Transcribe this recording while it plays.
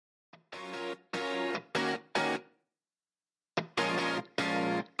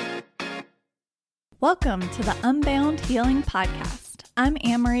Welcome to the Unbound Healing Podcast. I'm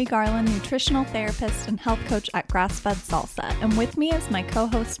Anne-Marie Garland, nutritional therapist and health coach at Grass-Fed Salsa, and with me is my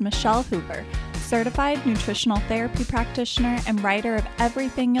co-host Michelle Hoover, certified nutritional therapy practitioner and writer of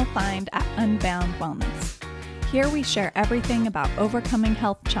everything you'll find at Unbound Wellness. Here we share everything about overcoming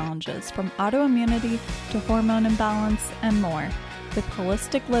health challenges from autoimmunity to hormone imbalance and more, with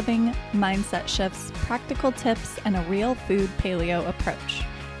holistic living, mindset shifts, practical tips, and a real food paleo approach.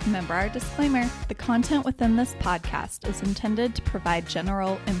 Remember our disclaimer, the content within this podcast is intended to provide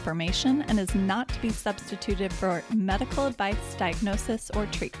general information and is not to be substituted for medical advice, diagnosis, or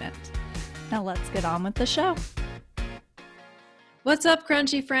treatment. Now let's get on with the show. What's up,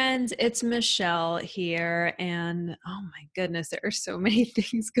 crunchy friends? It's Michelle here, and oh my goodness, there are so many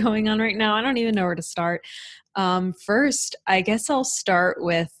things going on right now. I don't even know where to start. First, I guess I'll start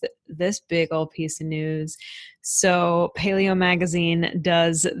with this big old piece of news. So Paleo Magazine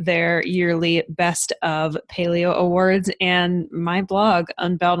does their yearly Best of Paleo Awards, and my blog,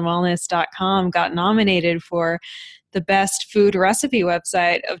 unboundwellness.com, got nominated for the best food recipe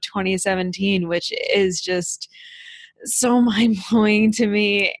website of 2017, which is just so mind-blowing to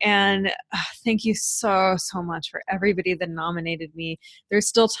me. And thank you so much for everybody that nominated me. There's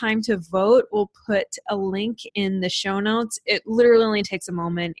still time to vote. We'll put a link in the show notes. It literally only takes a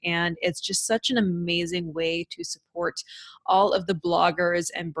moment, and it's just such an amazing way to support all of the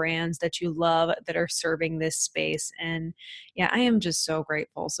bloggers and brands that you love that are serving this space. And yeah, I am just so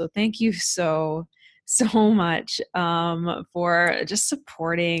grateful. So thank you so much for just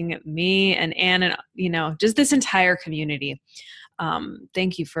supporting me and Anne and, just this entire community.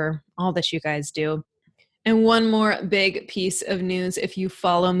 Thank you for all that you guys do. And one more big piece of news. If you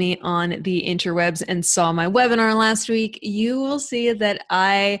follow me on the interwebs and saw my webinar last week, you will see that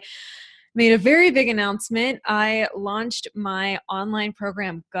I made a very big announcement. I launched my online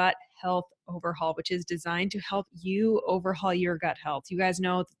program, Gut Health Overhaul, which is designed to help you overhaul your gut health. You guys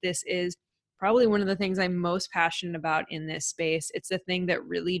know that this is probably one of the things I'm most passionate about in this space. It's the thing that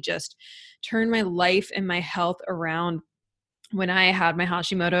really just turned my life and my health around when I had my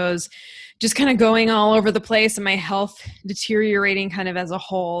Hashimoto's just kind of going all over the place and my health deteriorating kind of as a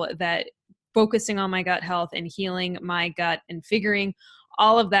whole, that focusing on my gut health and healing my gut and figuring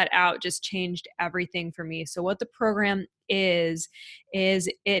all of that out just changed everything for me. So what the program is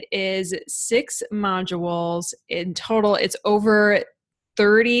it is 6 modules in total. It's over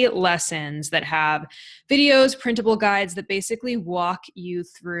 30 lessons that have videos, printable guides that basically walk you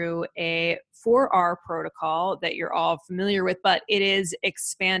through a 4R protocol that you're all familiar with, but it is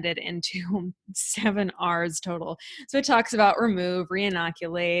expanded into 7 Rs total. So it talks about remove,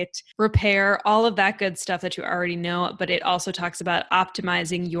 reinoculate, repair, all of that good stuff that you already know, but it also talks about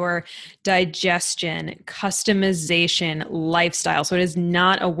optimizing your digestion, customization, lifestyle. So it is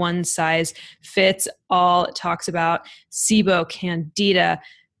not a one size fits all. It talks about SIBO, Candida,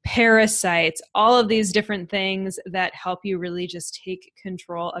 parasites, all of these different things that help you really just take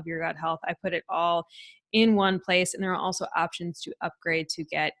control of your gut health. I put it all in one place, and there are also options to upgrade to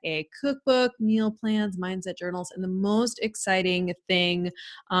get a cookbook, meal plans, mindset journals. And the most exciting thing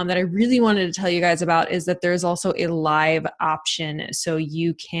that I really wanted to tell you guys about is that there's also a live option. So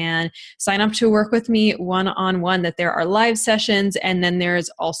you can sign up to work with me one-on-one, that there are live sessions, and then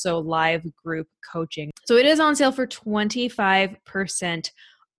there's also live group coaching. So it is on sale for 25%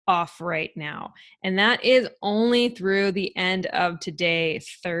 off right now. And that is only through the end of today,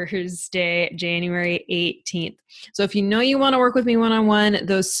 Thursday, January 18th. So if you know you want to work with me one-on-one,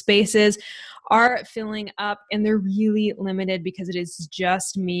 those spaces are filling up, and they're really limited because it is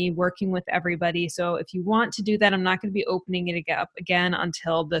just me working with everybody. So if you want to do that, I'm not going to be opening it up again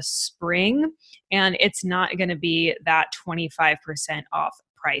until the spring, and it's not going to be that 25% off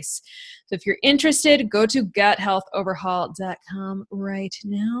price. So if you're interested, go to guthealthoverhaul.com right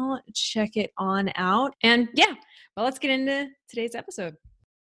now. Check it on out. And yeah, well, let's get into today's episode.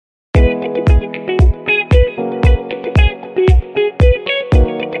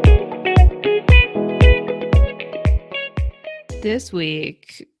 This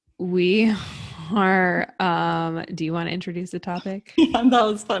week, we are, do you want to introduce the topic? Yeah, that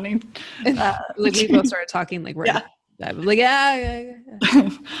was funny. We both started talking like, yeah. Like, yeah.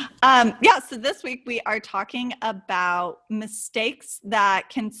 So this week we are talking about mistakes that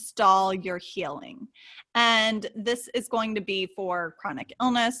can stall your healing. And this is going to be for chronic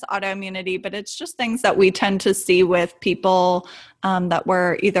illness, autoimmunity, but it's just things that we tend to see with people that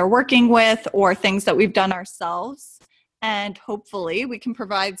we're either working with or things that we've done ourselves. And hopefully we can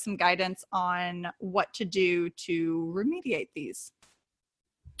provide some guidance on what to do to remediate these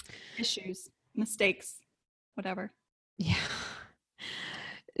issues, mistakes, whatever. Yeah.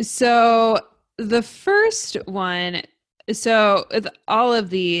 So the first one, so with all of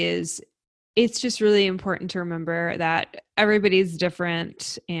these, it's just really important to remember that everybody's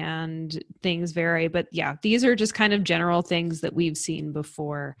different and things vary. But yeah, these are just kind of general things that we've seen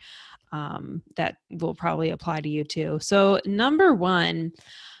before that will probably apply to you too. So number one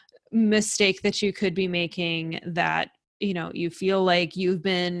mistake that you could be making that, you feel like you've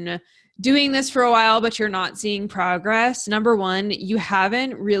been doing this for a while, but you're not seeing progress. Number one, you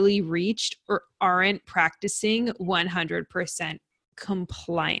haven't really reached or aren't practicing 100%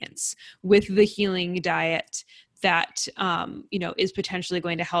 compliance with the healing diet that is potentially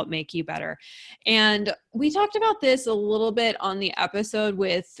going to help make you better. And we talked about this a little bit on the episode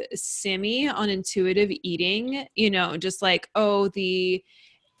with Simi on intuitive eating, just like, the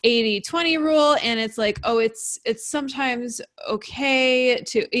 80-20 rule. And it's like, it's sometimes okay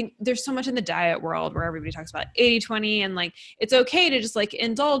there's so much in the diet world where everybody talks about 80-20 and like, it's okay to just like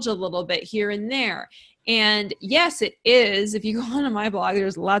indulge a little bit here and there. And yes, it is. If you go onto my blog,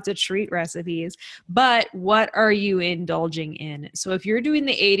 there's lots of treat recipes, but what are you indulging in? So if you're doing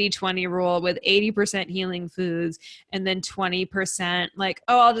the 80-20 rule with 80% healing foods and then 20% like,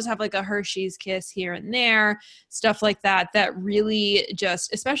 I'll just have like a Hershey's Kiss here and there, stuff like that, that really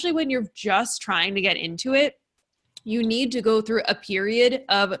just, especially when you're just trying to get into it, you need to go through a period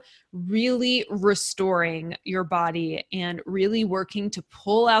of really restoring your body and really working to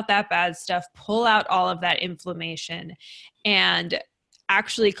pull out that bad stuff, pull out all of that inflammation, and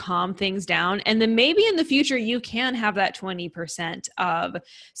actually calm things down. And then maybe in the future, you can have that 20% of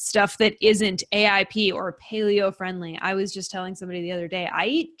stuff that isn't AIP or paleo friendly. I was just telling somebody the other day, I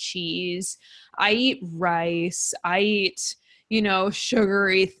eat cheese, I eat rice, I eat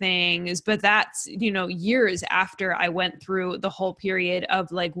sugary things, but that's, years after I went through the whole period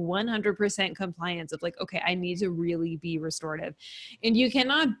of like 100% compliance of like, okay, I need to really be restorative. And you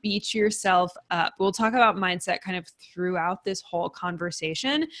cannot beat yourself up. We'll talk about mindset kind of throughout this whole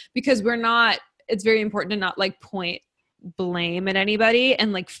conversation because it's very important to not like point blame at anybody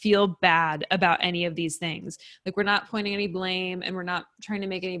and like feel bad about any of these things. Like we're not pointing any blame and we're not trying to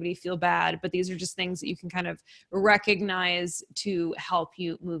make anybody feel bad, but these are just things that you can kind of recognize to help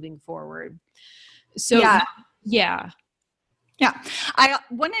you moving forward. So yeah. I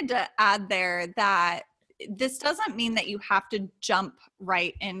wanted to add there that this doesn't mean that you have to jump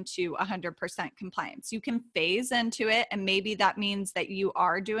right into 100% compliance. You can phase into it, and maybe that means that you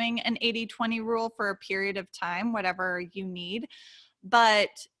are doing an 80-20 rule for a period of time, whatever you need, but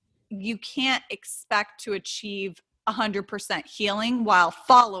you can't expect to achieve 100% healing while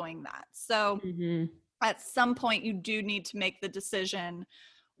following that. So at some point you do need to make the decision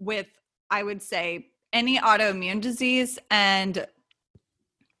with, I would say, any autoimmune disease and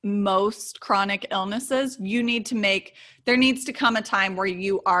most chronic illnesses, there needs to come a time where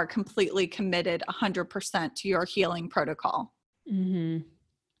you are completely committed 100% to your healing protocol. Mm-hmm.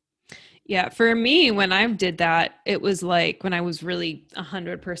 Yeah. For me, when I did that, it was like when I was really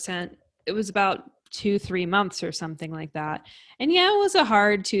 100%, it was about 2-3 months or something like that. And yeah, it was a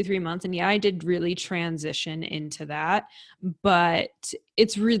hard 2-3 months. And yeah, I did really transition into that, but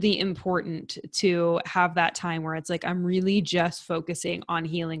it's really important to have that time where it's like, I'm really just focusing on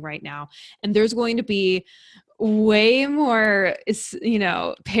healing right now. And there's going to be way more,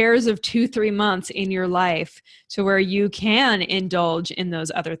 pairs of 2-3 months in your life to where you can indulge in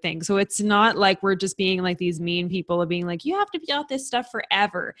those other things. So it's not like we're just being like these mean people of being like, you have to be out this stuff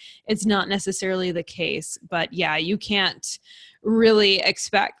forever. It's not necessarily the case, but yeah, you can't really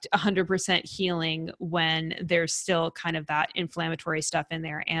expect 100% healing when there's still kind of that inflammatory stuff in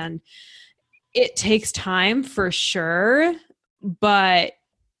there. And it takes time for sure, but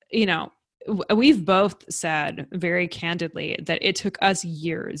we've both said very candidly that it took us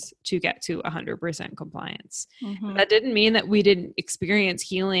years to get to 100% compliance. Mm-hmm. That didn't mean that we didn't experience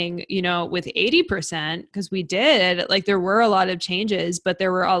healing, with 80%, because we did. Like there were a lot of changes, but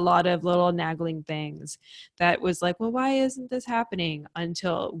there were a lot of little nagging things that was like, well, why isn't this happening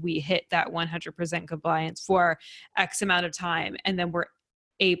until we hit that 100% compliance for X amount of time. And then we're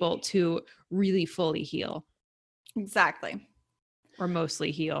able to really fully heal. Exactly. Or mostly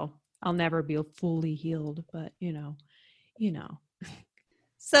heal. I'll never be fully healed, but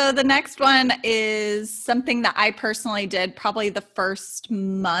So the next one is something that I personally did probably the first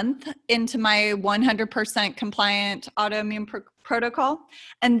month into my 100% compliant autoimmune protocol.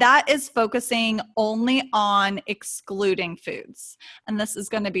 And that is focusing only on excluding foods. And this is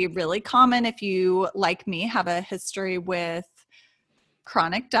going to be really common if you, like me, have a history with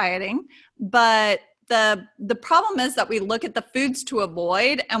chronic dieting. But the problem is that we look at the foods to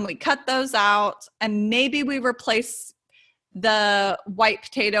avoid and we cut those out, and maybe we replace the white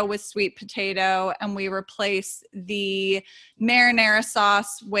potato with sweet potato, and we replace the marinara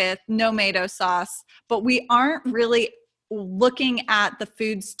sauce with no-mayo sauce, but we aren't really looking at the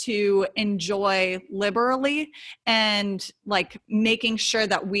foods to enjoy liberally and like making sure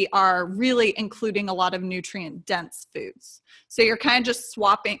that we are really including a lot of nutrient dense foods. So you're kind of just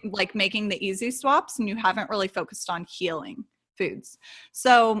swapping, like making the easy swaps, and you haven't really focused on healing foods.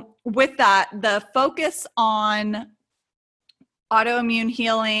 So with that, the focus on autoimmune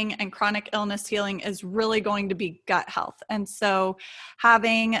healing and chronic illness healing is really going to be gut health. And so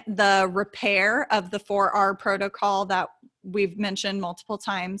having the repair of the 4R protocol that we've mentioned multiple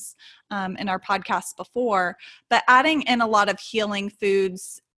times in our podcast before, but adding in a lot of healing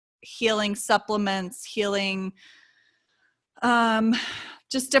foods, healing supplements, healing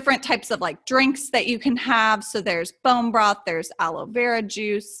just different types of like drinks that you can have. So there's bone broth, there's aloe vera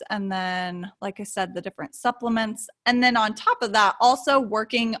juice, and then, like I said, the different supplements. And then on top of that, also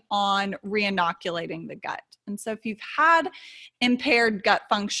working on reinoculating the gut. And so if you've had impaired gut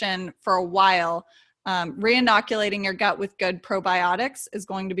function for a while, reinoculating your gut with good probiotics is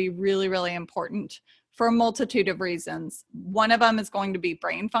going to be really, really important for a multitude of reasons. One of them is going to be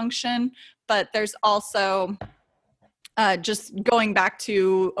brain function, but there's also just going back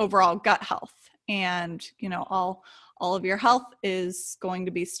to overall gut health, and all of your health is going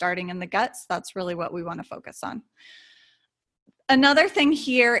to be starting in the guts. That's really what we want to focus on. Another thing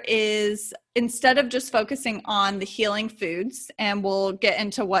here is, instead of just focusing on the healing foods, and we'll get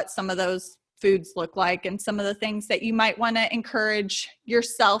into what some of those foods look like and some of the things that you might want to encourage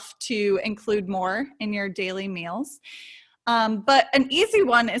yourself to include more in your daily meals. But an easy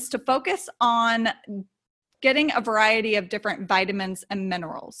one is to focus on getting a variety of different vitamins and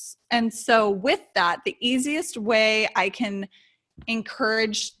minerals. And so with that, the easiest way I can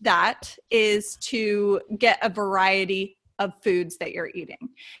encourage that is to get a variety of foods that you're eating,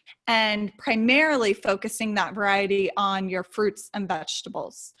 and primarily focusing that variety on your fruits and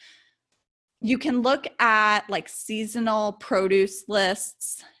vegetables. You can look at like seasonal produce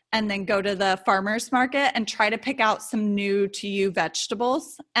lists and then go to the farmer's market and try to pick out some new to you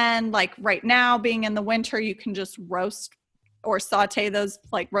vegetables. And like right now, being in the winter, you can just roast or saute those,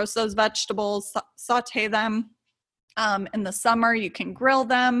 like roast those vegetables, saute them. In the summer, you can grill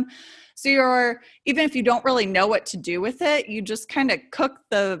them. So even if you don't really know what to do with it, you just kind of cook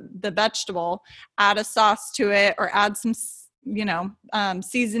the vegetable, add a sauce to it, or add some,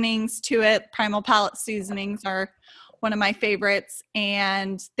 seasonings to it. Primal Palate seasonings are one of my favorites.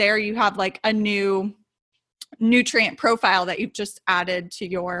 And there you have like a new nutrient profile that you've just added to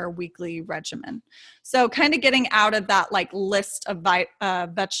your weekly regimen. So kind of getting out of that like list of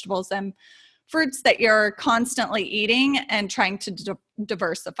vegetables and fruits that you're constantly eating and trying to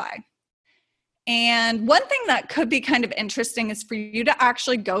diversify. And one thing that could be kind of interesting is for you to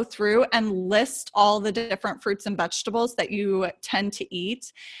actually go through and list all the different fruits and vegetables that you tend to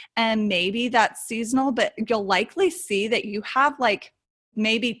eat. And maybe that's seasonal, but you'll likely see that you have like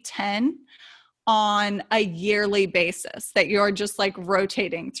maybe 10 on a yearly basis that you're just like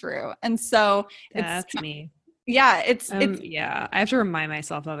rotating through. And so that's me. Yeah, it's I have to remind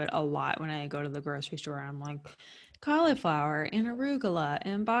myself of it a lot when I go to the grocery store. I'm like, cauliflower and arugula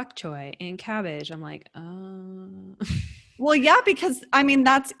and bok choy and cabbage. I'm like, Well, yeah, because I mean,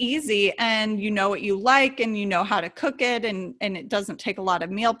 that's easy, and you know what you like, and you know how to cook it, and it doesn't take a lot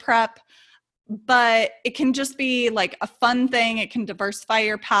of meal prep, but it can just be like a fun thing. It can diversify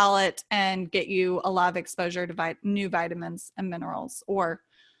your palate and get you a lot of exposure to new vitamins and minerals, or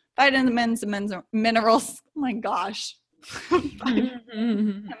vitamins and minerals. Oh my gosh.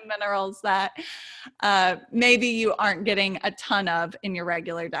 Minerals that maybe you aren't getting a ton of in your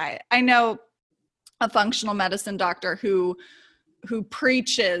regular diet. I know a functional medicine doctor who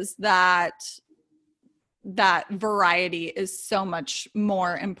preaches that variety is so much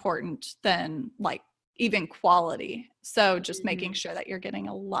more important than like even quality. So just making sure that you're getting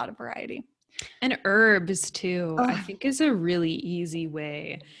a lot of variety. And herbs too, I think is a really easy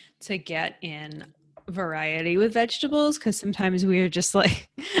way to get in variety with vegetables, because sometimes we are just like,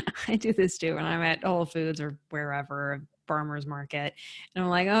 I do this too when I'm at Whole Foods or wherever, farmer's market, and I'm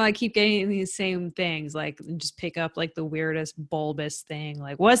like, oh, I keep getting these same things, like just pick up like the weirdest bulbous thing,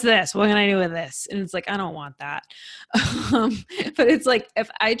 like, what's this, what can I do with this? And it's like, I don't want that. But it's like, if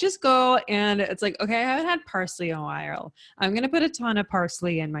I just go and it's like, okay, I haven't had parsley in a while, I'm gonna put a ton of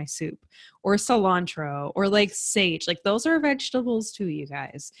parsley in my soup, or cilantro, or like sage. Like those are vegetables too, you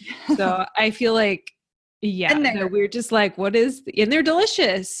guys. So I feel like Yeah. And No, we're just like, and they're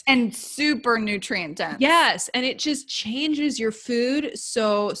delicious. And super nutrient dense. Yes. And it just changes your food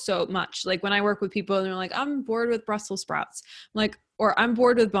so much. Like when I work with people and they're like, I'm bored with Brussels sprouts. I'm like, or I'm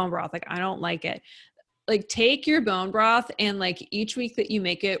bored with bone broth. Like, I don't like it. Like take your bone broth and like each week that you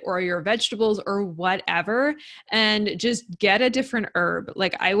make it, or your vegetables or whatever, and just get a different herb.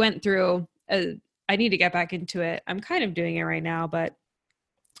 Like I went through I need to get back into it. I'm kind of doing it right now, but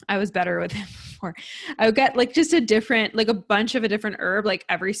I was better with it before. I would get like just a bunch of a different herb, like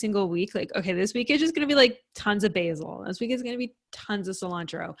every single week. Like, okay, this week is just going to be like tons of basil. This week is going to be tons of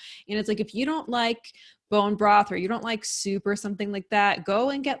cilantro. And it's like, if you don't like bone broth or you don't like soup or something like that,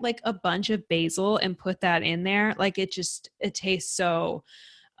 go and get like a bunch of basil and put that in there. Like it tastes so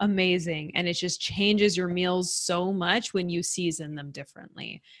amazing. And it just changes your meals so much when you season them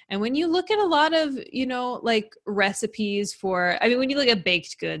differently. And when you look at a lot of, like recipes when you look at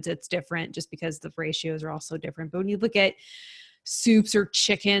baked goods, it's different just because the ratios are also different. But when you look at soups or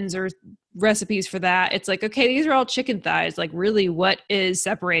chickens or recipes for that, it's like, okay, these are all chicken thighs. Like really, what is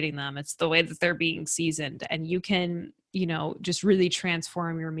separating them? It's the way that they're being seasoned. And you can, just really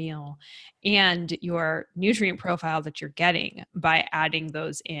transform your meal and your nutrient profile that you're getting by adding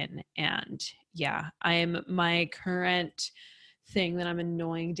those in. And yeah, my current thing that I'm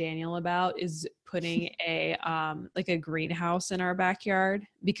annoying Daniel about is putting a greenhouse in our backyard,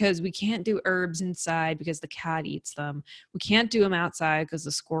 because we can't do herbs inside because the cat eats them. We can't do them outside because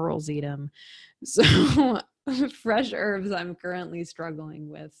the squirrels eat them. So fresh herbs I'm currently struggling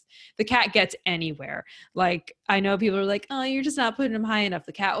with. The cat gets anywhere. Like I know people are like, oh, you're just not putting him high enough.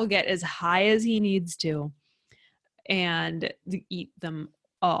 The cat will get as high as he needs to and eat them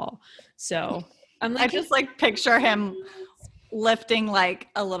all. So I'm like, I just like picture him lifting like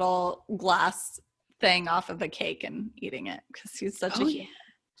a little glass thing off of a cake and eating it, because he's such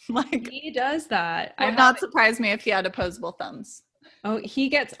like he does that. It would not surprise me if he had opposable thumbs. Oh, he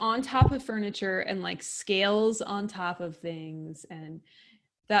gets on top of furniture and like scales on top of things, and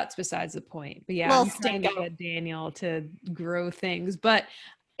that's besides the point. But yeah, I'm trying to get Daniel to grow things, but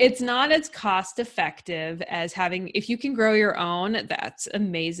it's not as cost effective as if you can grow your own, that's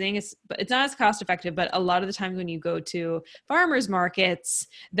amazing. It's not as cost effective, but a lot of the times when you go to farmers markets,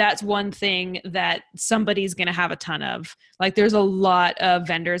 that's one thing that somebody's going to have a ton of. Like there's a lot of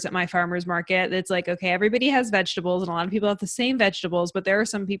vendors at my farmers market. It's like, okay, everybody has vegetables and a lot of people have the same vegetables, but there are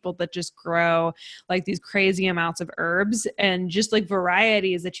some people that just grow like these crazy amounts of herbs and just like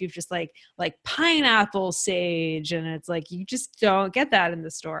varieties that you've just like pineapple sage. And it's like, you just don't get that in the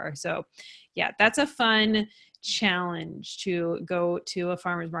store. So yeah, that's a fun challenge to go to a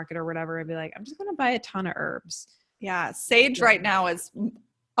farmer's market or whatever and be like, I'm just going to buy a ton of herbs. Yeah. Sage right now is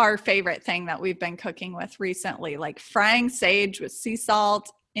our favorite thing that we've been cooking with recently. Like frying sage with sea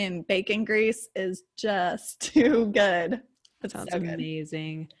salt in bacon grease is just too good. That sounds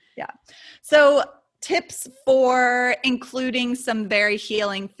amazing. Yeah. So tips for including some very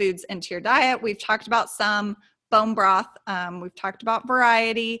healing foods into your diet. We've talked about some bone broth. We've talked about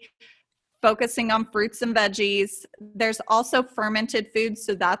variety, focusing on fruits and veggies. There's also fermented foods.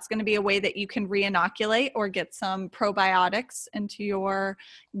 So that's going to be a way that you can re-inoculate or get some probiotics into your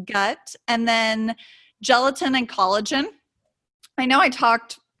gut. And then gelatin and collagen. I know I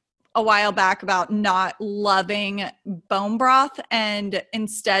talked a while back about not loving bone broth and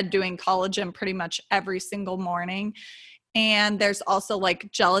instead doing collagen pretty much every single morning. And there's also like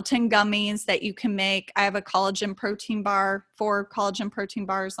gelatin gummies that you can make. I have a collagen protein bar, 4 collagen protein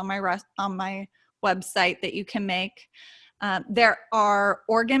bars on my website that you can make. There are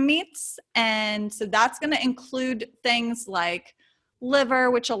organ meats. And so that's going to include things like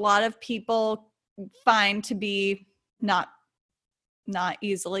liver, which a lot of find to be not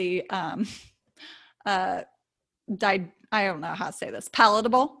easily, I don't know how to say this,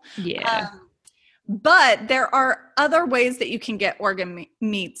 palatable. Yeah. But there are other ways that you can get organ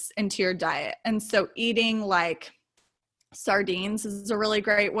meats into your diet. And so eating like sardines is a really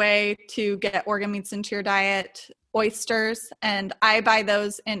great way to get organ meats into your diet. Oysters, and I buy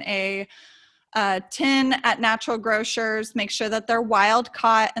those in a tin at Natural Grocers. Make sure that they're wild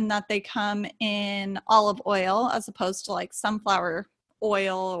caught and that they come in olive oil as opposed to like sunflower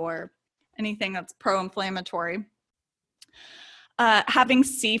oil or anything that's pro-inflammatory. Having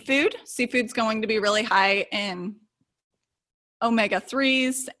seafood's going to be really high in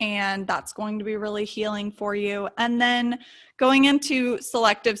omega-3s, and that's going to be really healing for you. And then going into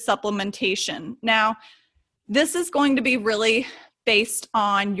selective supplementation. Now, this is going to be really based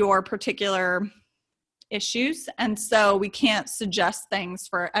on your particular issues. And so we can't suggest things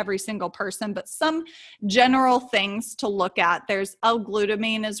for every single person, but some general things to look at. There's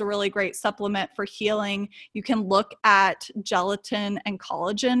L-glutamine is a really great supplement for healing. You can look at gelatin and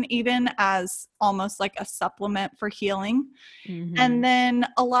collagen even as almost like a supplement for healing. Mm-hmm. And then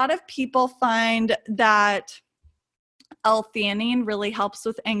a lot of people find that L-theanine really helps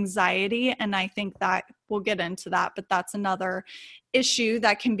with anxiety. And I think that we'll get into that, but that's another issue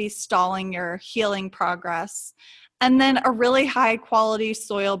that can be stalling your healing progress. And then a really high quality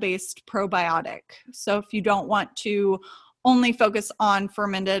soil-based probiotic. So if you don't want to only focus on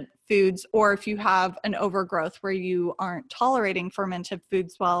fermented foods, or if you have an overgrowth where you aren't tolerating fermented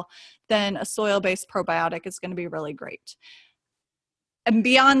foods well, then a soil-based probiotic is going to be really great. And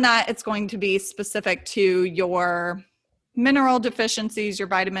beyond that, it's going to be specific to your mineral deficiencies, your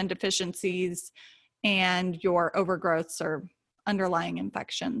vitamin deficiencies, and your overgrowths or underlying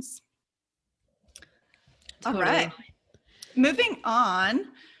infections. Totally. All right. Moving on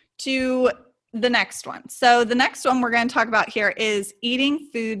to the next one. So the next one we're going to talk about here is eating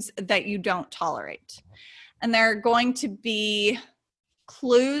foods that you don't tolerate. And there are going to be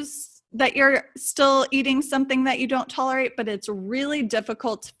clues that you're still eating something that you don't tolerate, but it's really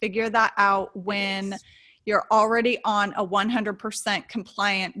difficult to figure that out when you're already on a 100%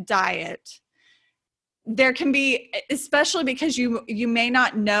 compliant diet. There can be, especially because you may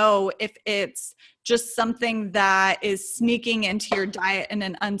not know if it's just something that is sneaking into your diet in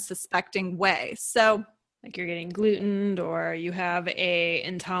an unsuspecting way. So like you're getting gluten, or you have a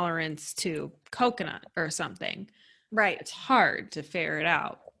intolerance to coconut or something. Right. It's hard to figure it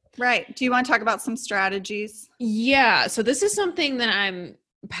out. Right. Do you want to talk about some strategies? Yeah. So this is something that I'm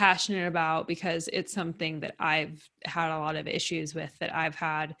passionate about because it's something that I've had a lot of issues with, that I've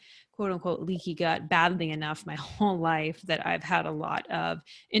had quote unquote leaky gut badly enough my whole life that I've had a lot of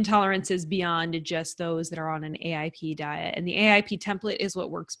intolerances beyond just those that are on an AIP diet. And the AIP template is what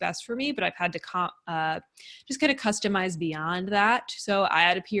works best for me, but I've had to just kind of customize beyond that. So I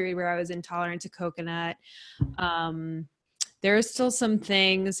had a period where I was intolerant to coconut. There are still some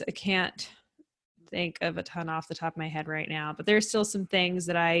things, I can't think of a ton off the top of my head right now, but there's still some things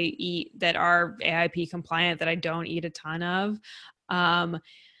that I eat that are AIP compliant that I don't eat a ton of. I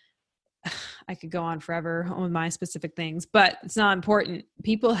could go on forever on my specific things, but it's not important.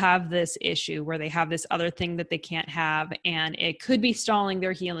 People have this issue where they have this other thing that they can't have, and it could be stalling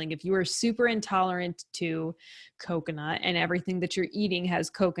their healing. If you are super intolerant to coconut and everything that you're eating has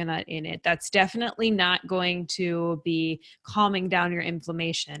coconut in it, that's definitely not going to be calming down your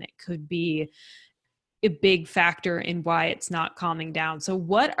inflammation. It could be a big factor in why it's not calming down. So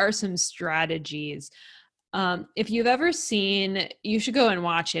what are some strategies? If you've ever seen, you should go and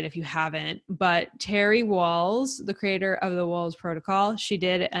watch it if you haven't, but Terry Wahls, the creator of the Wahls Protocol, she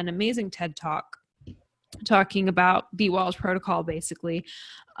did an amazing TED Talk talking about the Wahls Protocol basically.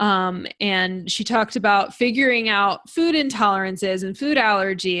 And she talked about figuring out food intolerances and food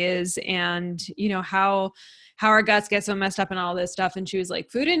allergies and, you know, how our guts get so messed up and all this stuff. And she was like,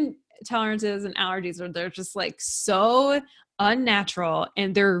 food intolerances and allergies they're just like so unnatural,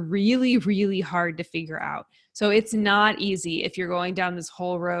 and they're really, really hard to figure out. So it's not easy if you're going down this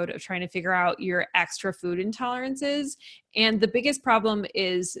whole road of trying to figure out your extra food intolerances. And the biggest problem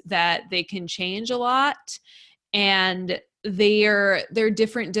is that they can change a lot, and they're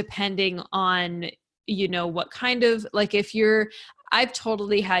different depending on, you know, what kind of, like I've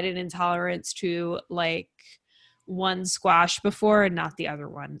totally had an intolerance to like one squash before and not the other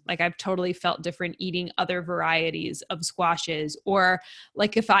one. Like I've totally felt different eating other varieties of squashes, or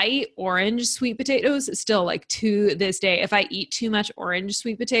like if I eat orange sweet potatoes, still like to this day, if I eat too much orange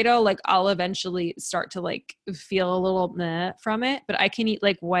sweet potato, like I'll eventually start to like feel a little meh from it, but I can eat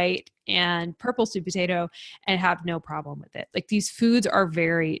like white and purple sweet potato and have no problem with it. Like these foods are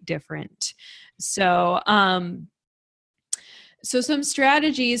very different. So some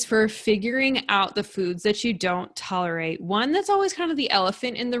strategies for figuring out the foods that you don't tolerate. One that's always kind of the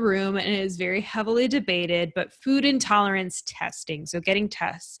elephant in the room and is very heavily debated, but food intolerance testing. So getting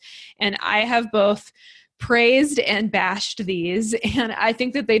tests. And I have both praised and bashed these, and I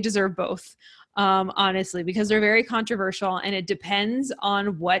think that they deserve both, honestly, because they're very controversial, and it depends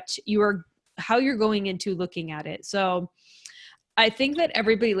on how you're going into looking at it. So I think that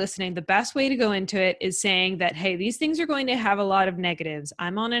everybody listening, the best way to go into it is saying that, hey, these things are going to have a lot of negatives.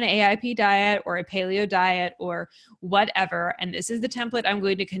 I'm on an AIP diet or a paleo diet or whatever, and this is the template I'm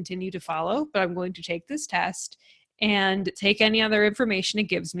going to continue to follow, but I'm going to take this test and take any other information it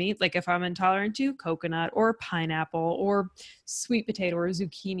gives me, like if I'm intolerant to coconut or pineapple or sweet potato or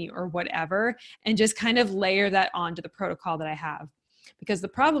zucchini or whatever, and just kind of layer that onto the protocol that I have. Because the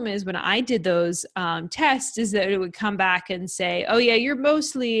problem is when I did those tests is that it would come back and say, oh yeah,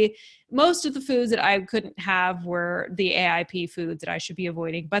 most of the foods that I couldn't have were the AIP foods that I should be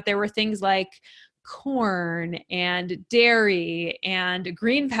avoiding. But there were things like corn and dairy and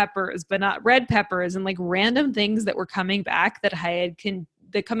green peppers, but not red peppers, and like random things that were coming back that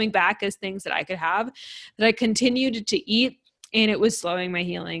coming back as things that I could have, that I continued to eat. And it was slowing my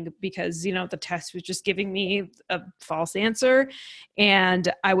healing because, the test was just giving me a false answer.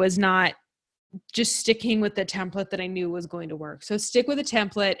 And I was not just sticking with the template that I knew was going to work. So stick with a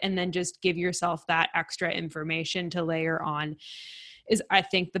template and then just give yourself that extra information to layer on is, I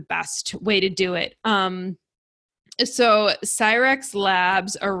think, the best way to do it. So Cyrex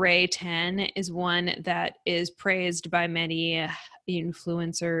Labs Array 10 is one that is praised by many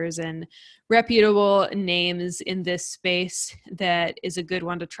influencers and reputable names in this space. That is a good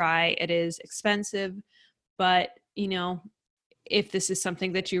one to try. It is expensive, but if this is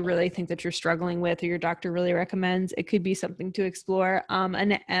something that you really think that you're struggling with or your doctor really recommends, it could be something to explore.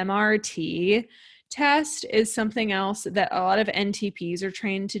 An MRT test is something else that a lot of NTPs are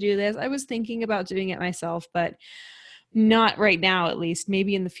trained to do this. I was thinking about doing it myself, but not right now, at least,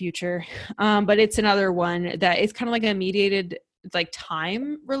 maybe in the future. But it's another one that is kind of like a mediated like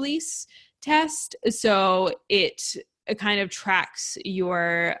time release test. So it kind of tracks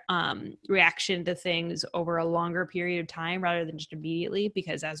your reaction to things over a longer period of time rather than just immediately.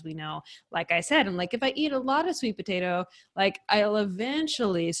 Because as we know, like I said, I'm like, if I eat a lot of sweet potato, like I'll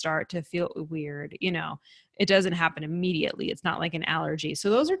eventually start to feel weird. It doesn't happen immediately. It's not like an allergy. So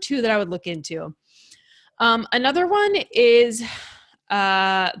those are two that I would look into. Another one is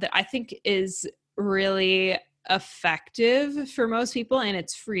that I think is really effective for most people, and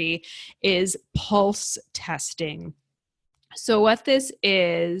it's free, is pulse testing. So what this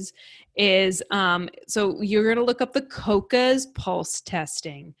is so you're going to look up the COCA's pulse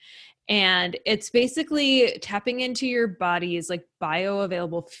testing. And it's basically tapping into your body's like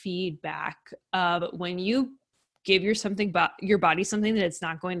bioavailable feedback of when you give your body something that it's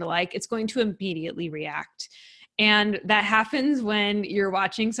not going to like, it's going to immediately react. And that happens when you're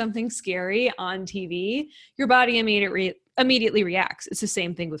watching something scary on TV, your body immediately reacts. It's the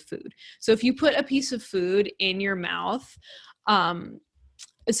same thing with food. So if you put a piece of food in your mouth,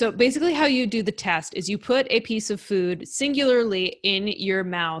 so basically how you do the test is you put a piece of food singularly in your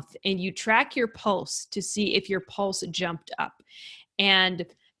mouth and you track your pulse to see if your pulse jumped up. And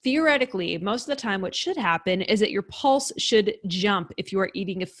theoretically, most of the time what should happen is that your pulse should jump if you are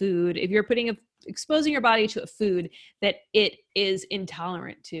eating a food, if you're exposing your body to a food that it is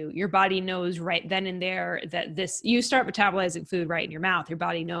intolerant to. Your body knows right then and there that you start metabolizing food right in your mouth. Your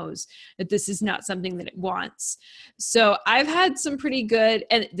body knows that this is not something that it wants. So I've had some pretty good,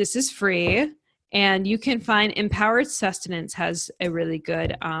 and this is free, and you can find Empowered Sustenance has a really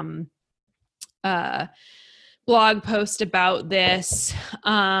good blog post about this,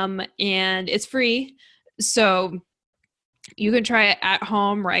 and it's free. So you can try it at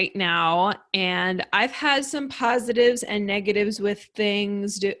home right now. And I've had some positives and negatives with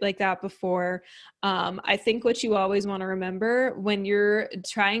things like that before. I think what you always want to remember when you're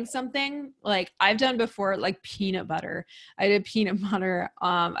trying something, like I've done before, like peanut butter. I did peanut butter.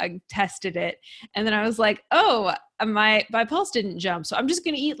 I tested it. And then I was like, oh, my pulse didn't jump. So I'm just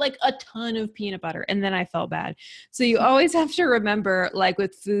going to eat like a ton of peanut butter. And then I felt bad. So you always have to remember, like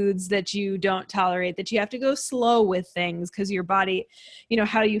with foods that you don't tolerate, that you have to go slow with things because your body,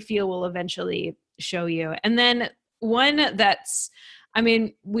 how you feel will eventually show you. And then one that's,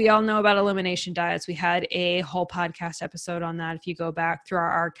 we all know about elimination diets. We had a whole podcast episode on that. If you go back through our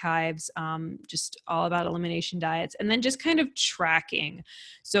archives, just all about elimination diets, and then just kind of tracking.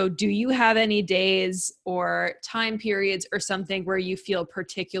 So do you have any days or time periods or something where you feel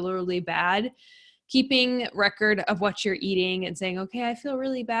particularly bad? Keeping record of what you're eating and saying, okay, I feel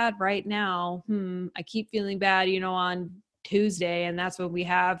really bad right now. I keep feeling bad, on Tuesday. And that's when we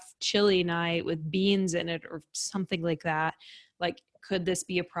have chili night with beans in it or something like that. Like, could this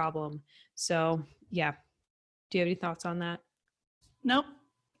be a problem? So yeah. Do you have any thoughts on that? Nope.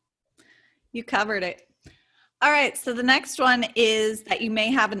 You covered it. All right. So the next one is that you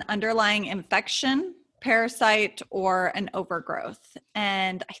may have an underlying infection, parasite, or an overgrowth.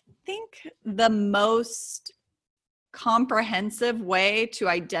 And I think the most comprehensive way to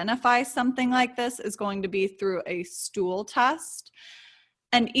identify something like this is going to be through a stool test.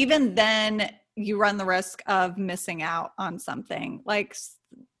 And even then, you run the risk of missing out on something. Like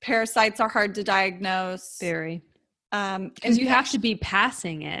parasites are hard to diagnose. Very. Because you have to be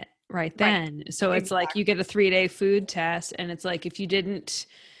passing it right then. Right. So it's like you get a 3-day food test, and it's like if you didn't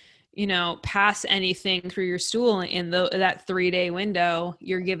pass anything through your stool in that 3-day window,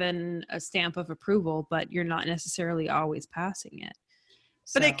 you're given a stamp of approval, but you're not necessarily always passing it.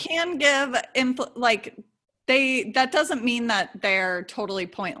 But it can give that doesn't mean that they're totally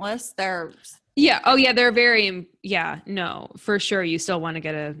pointless. They're they're very, no, for sure. You still want to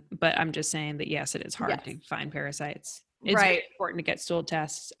get but I'm just saying that, yes, it is hard to find parasites. It's very important to get stool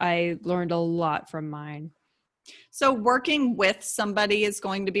tests. I learned a lot from mine. So working with somebody is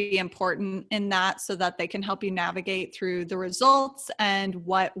going to be important in that, so that they can help you navigate through the results and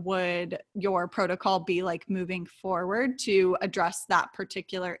what would your protocol be like moving forward to address that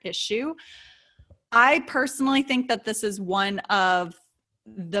particular issue. I personally think that this is one of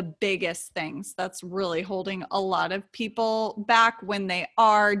the biggest things that's really holding a lot of people back when they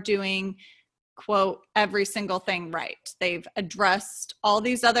are doing, quote, every single thing right. They've addressed all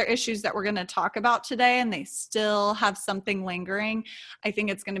these other issues that we're going to talk about today, and they still have something lingering. I think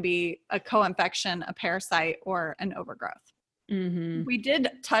it's going to be a co-infection, a parasite, or an overgrowth. Mm-hmm. We did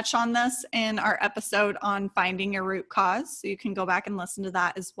touch on this in our episode on finding your root cause, so you can go back and listen to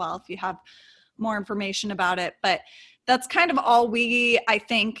that as well if you have more information about it. But that's kind of all I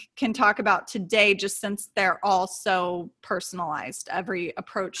think, can talk about today, just since they're all so personalized. Every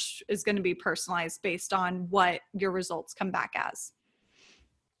approach is going to be personalized based on what your results come back as.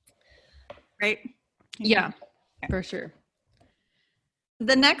 Right? Yeah, for sure.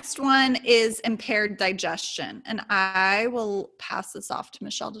 The next one is impaired digestion, and I will pass this off to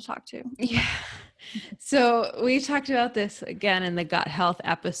Michelle to talk to. Yeah. So we talked about this again in the gut health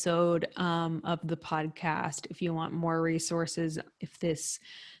episode of the podcast. If you want more resources, if this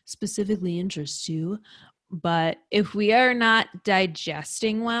specifically interests you, but if we are not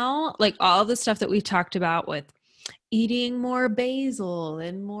digesting well, like all the stuff that we've talked about with eating more basil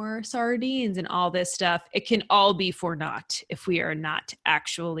and more sardines and all this stuff, it can all be for naught if we are not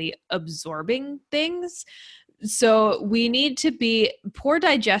actually absorbing things. So we need to poor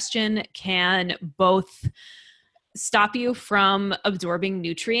digestion can both stop you from absorbing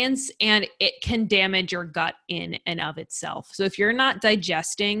nutrients, and it can damage your gut in and of itself. So if you're not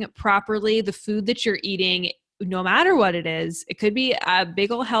digesting properly the food that you're eating, no matter what it is, it could be a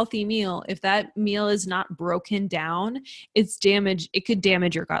big old healthy meal. If that meal is not broken down, it could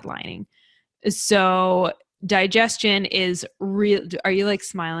damage your gut lining. So digestion is real. Are you like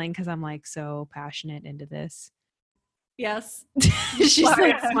smiling? Cause I'm like so passionate into this. Yes. She's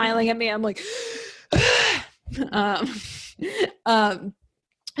like smiling at me. I'm like,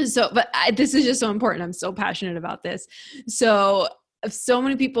 this is just so important. I'm so passionate about this. So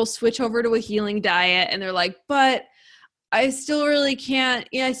many people switch over to a healing diet and they're like, but I still really can't,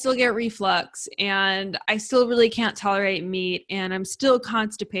 I still get reflux and I still really can't tolerate meat and I'm still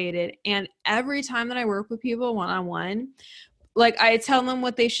constipated. And every time that I work with people one-on-one, like I tell them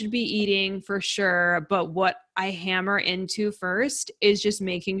what they should be eating for sure, but what I hammer into first is just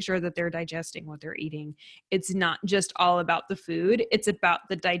making sure that they're digesting what they're eating. It's not just all about the food, it's about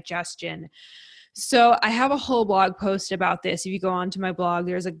the digestion. So I have a whole blog post about this. If you go onto my blog,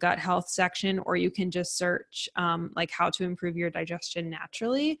 there's a gut health section, or you can just search like how to improve your digestion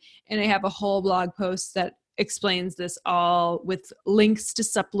naturally. And I have a whole blog post that explains this all with links to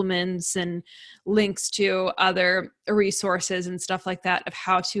supplements and links to other resources and stuff like that of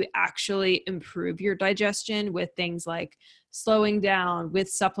how to actually improve your digestion with things like slowing down, with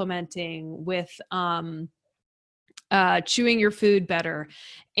supplementing, with chewing your food better.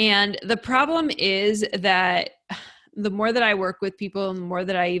 And the problem is that the more that I work with people and the more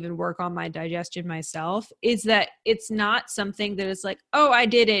that I even work on my digestion myself, is that it's not something that is like, oh, I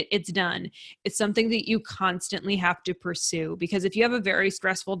did it, it's done. It's something that you constantly have to pursue, because if you have a very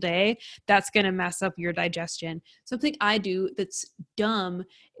stressful day, that's going to mess up your digestion. Something I do that's dumb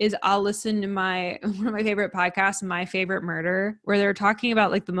is I'll listen to one of my favorite podcasts, My Favorite Murder, where they're talking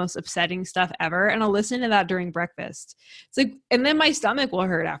about like the most upsetting stuff ever. And I'll listen to that during breakfast. It's like, and then my stomach will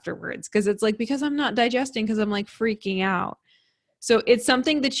hurt afterwards. Cause it's like, because I'm not digesting, cause I'm like freaking out. So it's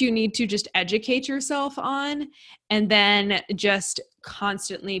something that you need to just educate yourself on, and then just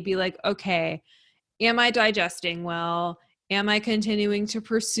constantly be like, okay, am I digesting well? Am I continuing to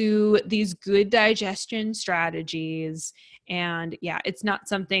pursue these good digestion strategies? And yeah, it's not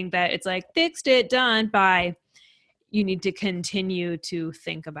something that it's like fixed it, done, bye. You need to continue to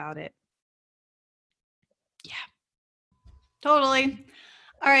think about it. Yeah. Totally.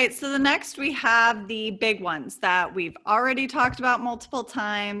 All right. So the next we have the big ones that we've already talked about multiple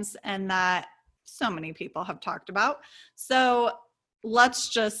times and that so many people have talked about. So let's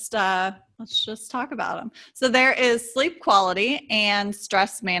just talk about them. So there is sleep quality and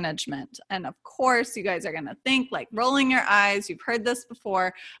stress management. And of course, you guys are going to think like rolling your eyes. You've heard this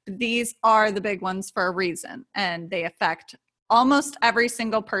before, but these are the big ones for a reason. And they affect almost every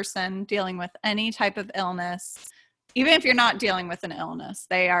single person dealing with any type of illness. Even if you're not dealing with an illness,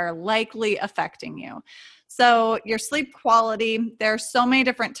 they are likely affecting you. So your sleep quality, there are so many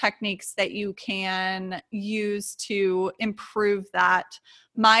different techniques that you can use to improve that.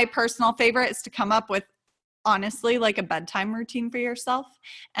 My personal favorite is to come up with, honestly, like a bedtime routine for yourself.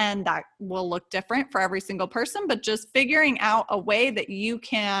 And that will look different for every single person, but just figuring out a way that you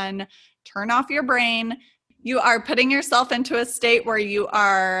can turn off your brain. You are putting yourself into a state where you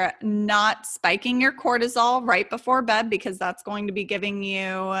are not spiking your cortisol right before bed, because that's going to be giving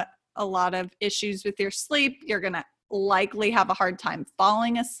you a lot of issues with your sleep. You're going to likely have a hard time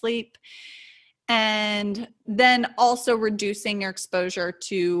falling asleep. And then also reducing your exposure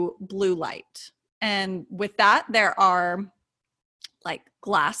to blue light. And with that, there are like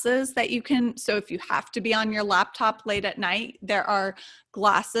glasses that you can, so if you have to be on your laptop late at night, there are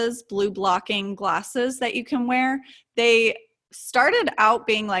glasses, blue blocking glasses that you can wear. They started out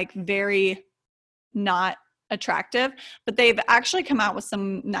being like very not attractive, but they've actually come out with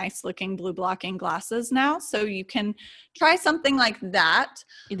some nice looking blue blocking glasses now. So you can try something like that.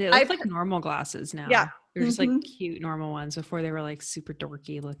 They look like normal glasses now. Yeah. They're just like cute normal ones. Before they were like super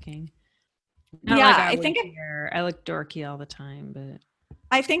dorky looking. Not yeah, like I look dorky all the time, but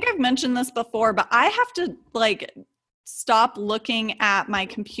I think I've mentioned this before, but I have to like stop looking at my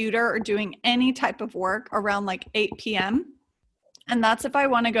computer or doing any type of work around like 8 p.m. And that's if I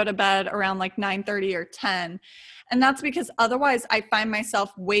want to go to bed around like 9:30 or 10. And that's because otherwise I find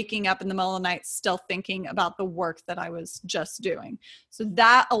myself waking up in the middle of the night still thinking about the work that I was just doing. So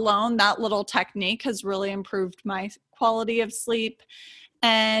that alone, that little technique has really improved my quality of sleep.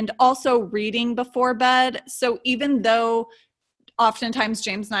 And also reading before bed. So even though oftentimes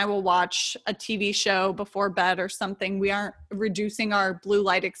James and I will watch a TV show before bed or something, we aren't reducing our blue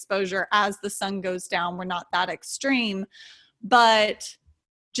light exposure as the sun goes down. We're not that extreme. But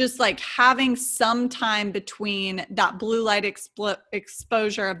just like having some time between that blue light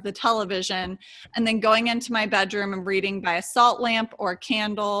exposure of the television and then going into my bedroom and reading by a salt lamp or a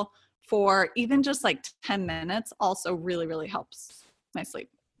candle for even just like 10 minutes also really, really helps my sleep.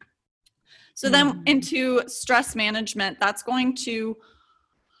 So then into stress management, that's going to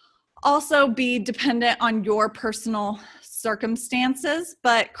also be dependent on your personal circumstances,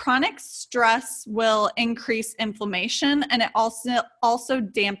 but chronic stress will increase inflammation, and it also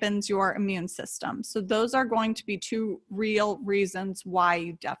dampens your immune system. So those are going to be two real reasons why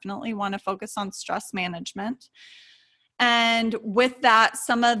you definitely want to focus on stress management. And with that,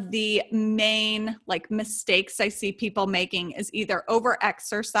 some of the main like mistakes I see people making is either over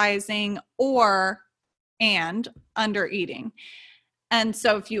exercising and under eating. And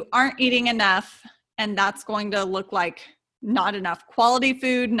so if you aren't eating enough, and that's going to look like not enough quality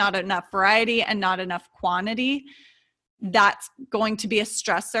food, not enough variety, and not enough quantity, that's going to be a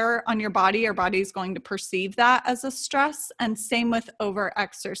stressor on your body. Your body is going to perceive that as a stress, and same with over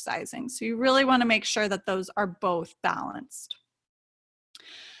exercising. So you really want to make sure that those are both balanced.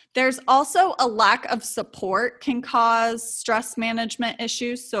 There's also a lack of support can cause stress management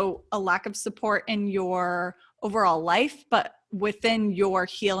issues. So a lack of support in your overall life, but within your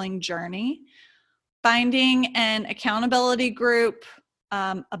healing journey. Finding an accountability group,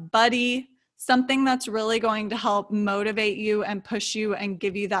 a buddy, something that's really going to help motivate you and push you and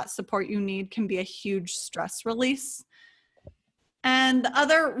give you that support you need can be a huge stress release. And the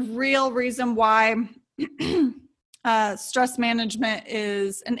other real reason why stress management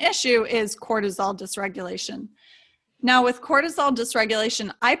is an issue is cortisol dysregulation. Now, with cortisol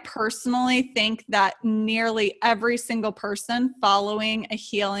dysregulation, I personally think that nearly every single person following a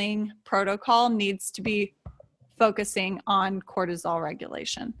healing protocol needs to be focusing on cortisol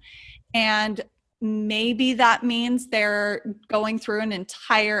regulation. And maybe that means they're going through an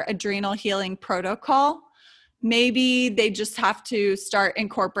entire adrenal healing protocol. Maybe they just have to start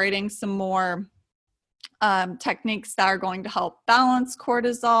incorporating some more techniques that are going to help balance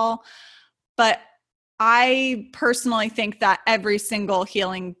cortisol. But I personally think that every single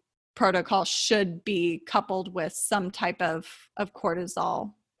healing protocol should be coupled with some type of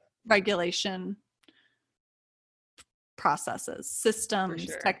cortisol regulation processes, systems,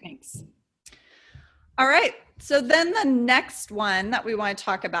 techniques. All right. So then the next one that we want to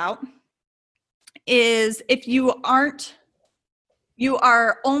talk about is if you are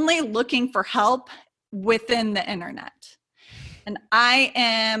only looking for help within the internet. And I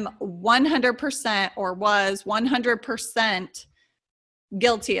am 100% or was 100%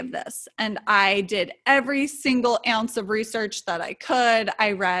 guilty of this. And I did every single ounce of research that I could.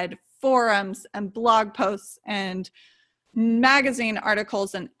 I read forums and blog posts and magazine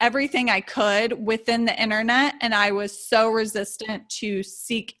articles and everything I could within the internet. And I was so resistant to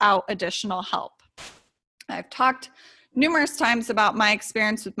seek out additional help. I've talked numerous times about my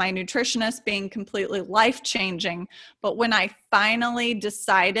experience with my nutritionist being completely life-changing. But when I finally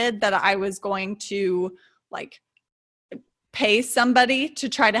decided that I was going to pay somebody to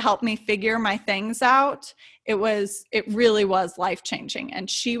try to help me figure my things out, it really was life-changing. And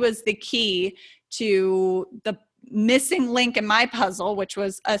she was the key to the missing link in my puzzle, which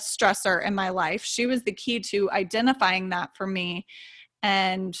was a stressor in my life. She was the key to identifying that for me.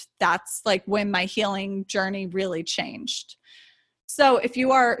 And that's when my healing journey really changed. So if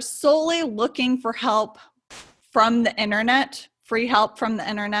you are solely looking for help from the internet, free help from the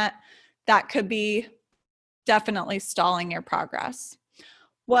internet, that could be definitely stalling your progress.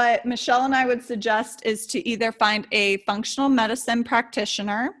 What Michelle and I would suggest is to either find a functional medicine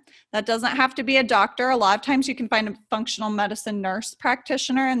practitioner. That doesn't have to be a doctor. A lot of times you can find a functional medicine nurse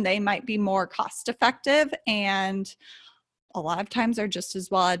practitioner, and they might be more cost effective, and a lot of times are just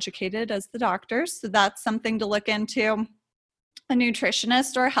as well educated as the doctors. So that's something to look into. A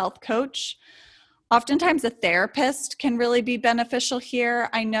nutritionist or a health coach. Oftentimes a therapist can really be beneficial here.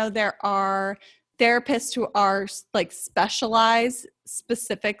 I know there are therapists who are specialize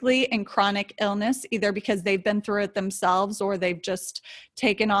specifically in chronic illness, either because they've been through it themselves or they've just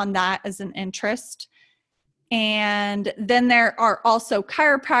taken on that as an interest. And then there are also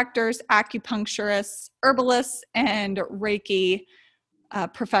chiropractors, acupuncturists, herbalists, and Reiki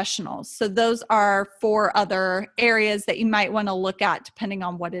professionals. So those are 4 other areas that you might want to look at depending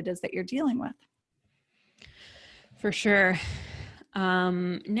on what it is that you're dealing with. For sure.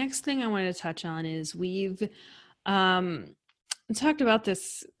 Next thing I wanted to touch on is we've talked about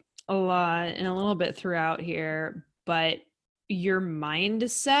this a lot and a little bit throughout here, but your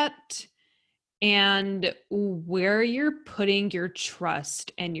mindset and where you're putting your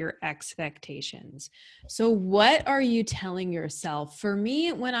trust and your expectations. So what are you telling yourself? For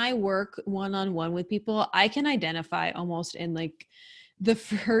me, when I work one-on-one with people, I can identify almost in the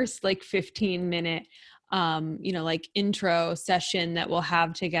first 15-minute intro session that we'll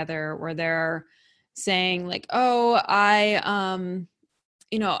have together, where they're saying oh, I,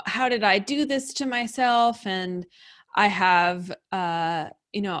 how did I do this to myself? And I have,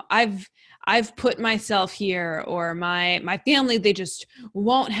 I've put myself here, or my family, they just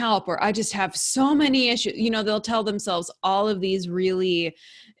won't help, or I just have so many issues. They'll tell themselves all of these really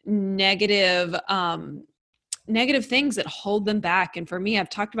negative things that hold them back. And for me, I've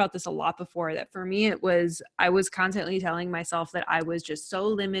talked about this a lot before, that for me, I was constantly telling myself that I was just so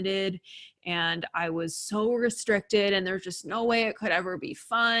limited and I was so restricted, and there's just no way it could ever be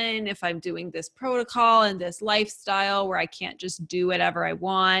fun if I'm doing this protocol and this lifestyle where I can't just do whatever I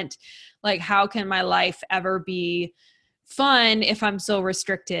want. How can my life ever be fun if I'm so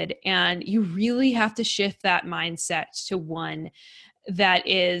restricted? And you really have to shift that mindset to one that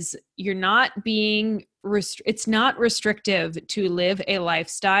is, you're not being it's not restrictive to live a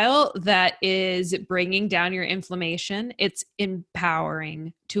lifestyle that is bringing down your inflammation. It's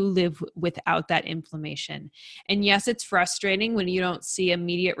empowering to live without that inflammation. And yes, it's frustrating when you don't see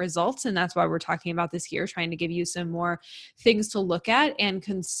immediate results. And that's why we're talking about this here, trying to give you some more things to look at and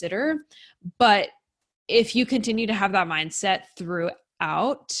consider. But if you continue to have that mindset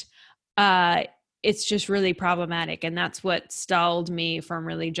throughout, it's just really problematic. And that's what stalled me from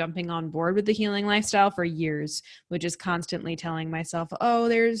really jumping on board with the healing lifestyle for years, which is constantly telling myself, oh,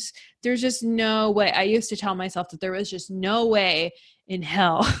 there's just no way. I used to tell myself that there was just no way in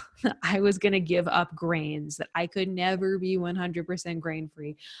hell that I was going to give up grains, that I could never be 100% grain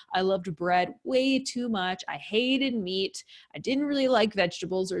free. I loved bread way too much. I hated meat. I didn't really like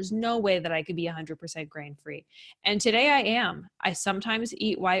vegetables. There's no way that I could be 100% grain free. And today I am. I sometimes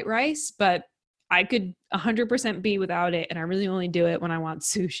eat white rice, but I could 100% be without it. And I really only do it when I want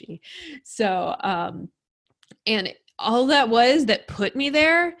sushi. So, and all that put me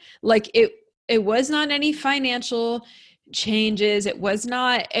there, it was not any financial changes. It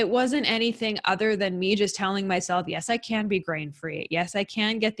wasn't anything other than me just telling myself, yes, I can be grain free. Yes, I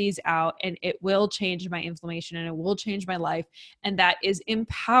can get these out, and it will change my inflammation and it will change my life. And that is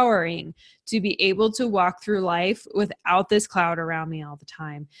empowering to be able to walk through life without this cloud around me all the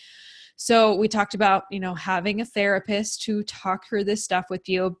time. So we talked about, having a therapist to talk through this stuff with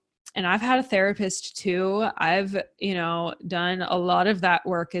you. And I've had a therapist too. I've, done a lot of that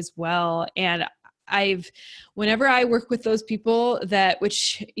work as well. And whenever I work with those people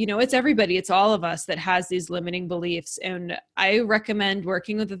which, it's everybody, it's all of us that has these limiting beliefs. And I recommend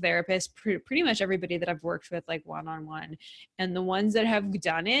working with a therapist, pretty much everybody that I've worked with, like one-on-one. And the ones that have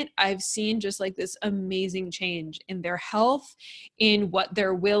done it, I've seen just like this amazing change in their health, in what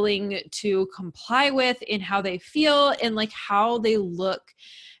they're willing to comply with, in how they feel, and like how they look,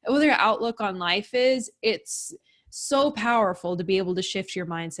 what their outlook on life is. It's so powerful to be able to shift your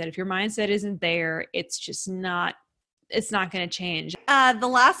mindset. If your mindset isn't there, it's not going to change. The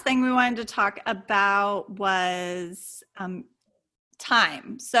last thing we wanted to talk about was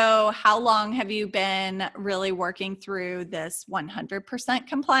time. So how long have you been really working through this 100%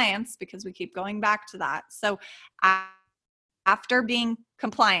 compliance? Because we keep going back to that. So after being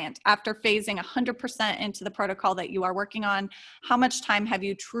compliant, after phasing 100% into the protocol that you are working on, how much time have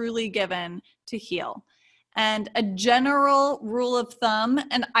you truly given to heal? And a general rule of thumb,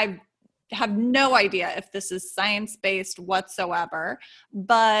 and I have no idea if this is science-based whatsoever,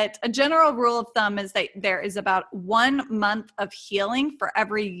 but a general rule of thumb is that there is about 1 month of healing for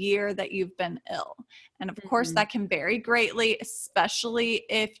every year that you've been ill. And of course, that can vary greatly, especially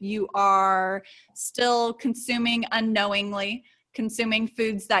if you are still unknowingly consuming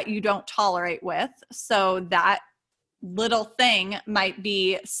foods that you don't tolerate with. So that little thing might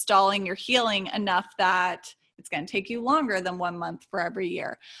be stalling your healing enough that it's going to take you longer than 1 month for every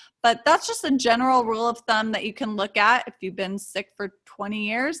year. But that's just a general rule of thumb that you can look at. If you've been sick for 20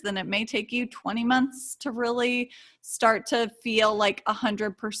 years, then it may take you 20 months to really start to feel like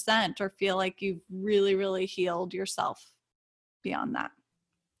 100% or feel like you've really, really healed yourself beyond that.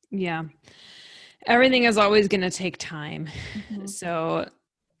 Yeah. Everything is always going to take time. Mm-hmm. So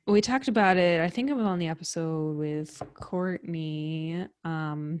we talked about it, I think it was on the episode with Courtney,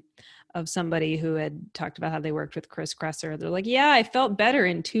 of somebody who had talked about how they worked with Chris Kresser. They're like, yeah, I felt better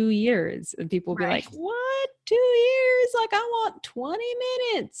in 2 years. And people will be like, what? 2 years? Like, I want 20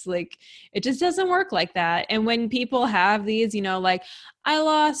 minutes. Like, it just doesn't work like that. And when people have these, like, I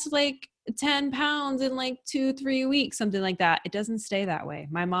lost like 10 pounds in like 2-3 weeks, something like that, it doesn't stay that way.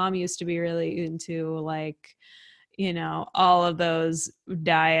 My mom used to be really into like, all of those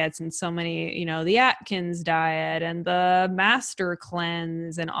diets, and so many, the Atkins diet and the Master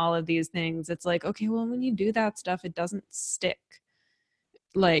Cleanse and all of these things. It's like, okay, well, when you do that stuff, it doesn't stick.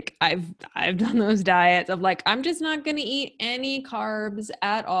 Like I've done those diets of like, I'm just not going to eat any carbs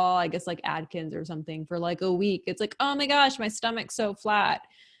at all. I guess like Atkins or something for like a week. It's like, oh my gosh, my stomach's so flat.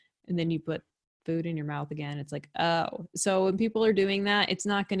 And then you put food in your mouth again. It's like, oh, so when people are doing that, it's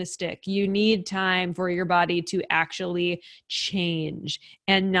not going to stick. You need time for your body to actually change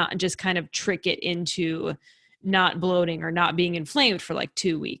and not just kind of trick it into not bloating or not being inflamed for like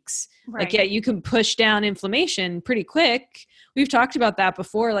 2 weeks. Right. Like, yeah, you can push down inflammation pretty quick. We've talked about that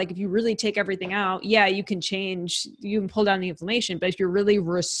before. Like if you really take everything out, yeah, you can pull down the inflammation, but if you're really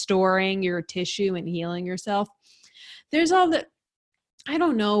restoring your tissue and healing yourself, there's all the, I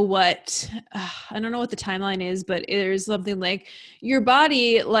don't know what the timeline is, but there's something like your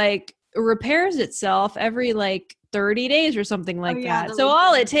body like repairs itself every like 30 days or something like that. So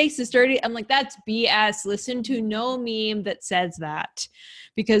all it takes is 30. I'm like, that's BS. Listen to no meme that says that,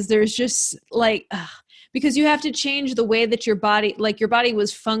 because there's just like, because you have to change the way that your body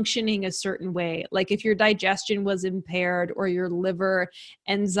was functioning a certain way. Like if your digestion was impaired or your liver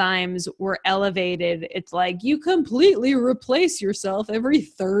enzymes were elevated, it's like you completely replace yourself every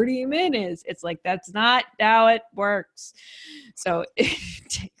 30 minutes. It's like, that's not how it works. So it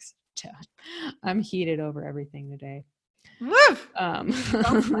takes time. I'm heated over everything today.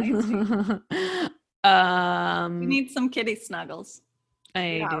 Sounds nice. We need some kitty snuggles.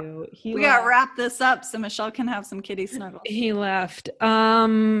 I do. We got to wrap this up so Michelle can have some kitty snuggles. He left.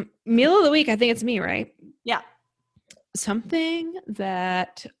 Meal of the week. I think it's me, right? Yeah. Something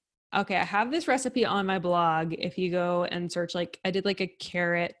that, okay, I have this recipe on my blog. If you go and search, like I did like a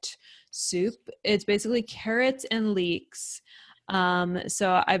carrot soup. It's basically carrots and leeks.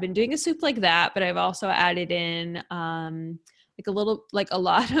 So I've been doing a soup like that, but I've also added in, like a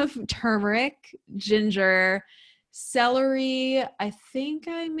lot of turmeric, ginger, celery. I think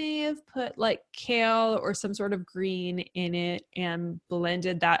I may have put like kale or some sort of green in it and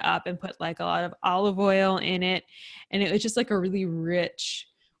blended that up and put like a lot of olive oil in it. And it was just like a really rich,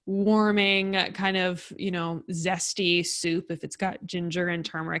 warming kind of, zesty soup if it's got ginger and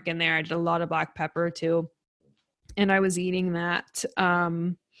turmeric in there. I did a lot of black pepper too. And I was eating that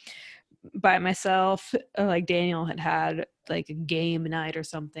by myself. Like Daniel had like a game night or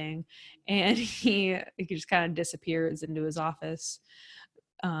something, and he just kind of disappears into his office.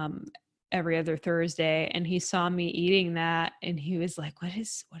 every other Thursday, and he saw me eating that and he was like, what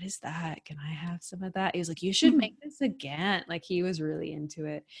is that? Can I have some of that? He was like, you should make this again. Like, he was really into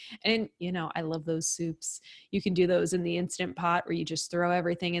it. And I love those soups. You can do those in the Instant Pot, where you just throw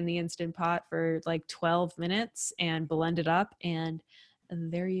everything in the Instant Pot for like 12 minutes and blend it up, and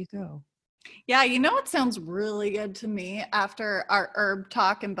there you go. Yeah, what sounds really good to me after our herb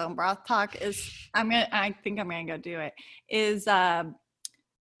talk and bone broth talk is I think I'm gonna go do it.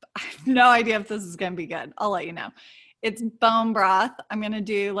 I have no idea if this is going to be good. I'll let you know. It's bone broth. I'm going to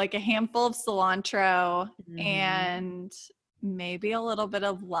do like a handful of cilantro and maybe a little bit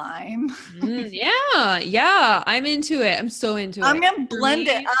of lime. Yeah. I'm into it. I'm so into it. I'm going to blend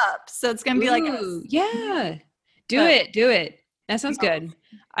it up. So it's going to be like, do it. That sounds good.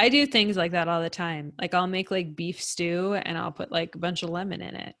 I do things like that all the time. Like, I'll make like beef stew and I'll put like a bunch of lemon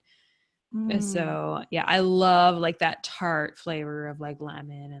in it. So yeah, I love like that tart flavor of like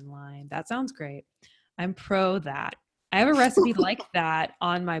lemon and lime. That sounds great. I'm pro that. I have a recipe like that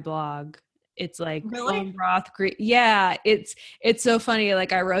on my blog. It's like bone broth. Yeah, it's so funny.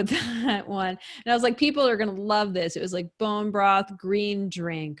 Like, I wrote that one and I was like, people are going to love this. It was like bone broth, green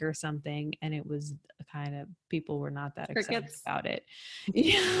drink or something. And it was kind of, people were not that excited about it.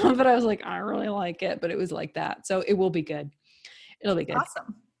 Yeah, but I was like, I really like it, but it was like that. So it will be good. It'll be good.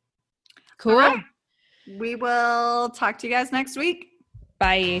 Awesome. Cool. Right. We will talk to you guys next week.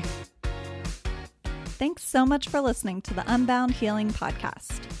 Bye. Thanks so much for listening to the Unbound Healing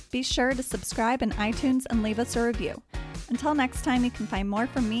Podcast. Be sure to subscribe in iTunes and leave us a review. Until next time, you can find more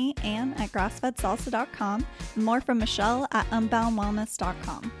from me, Anne, at grassfedsalsa.com, and more from Michelle at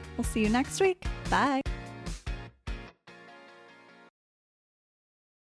unboundwellness.com. We'll see you next week. Bye.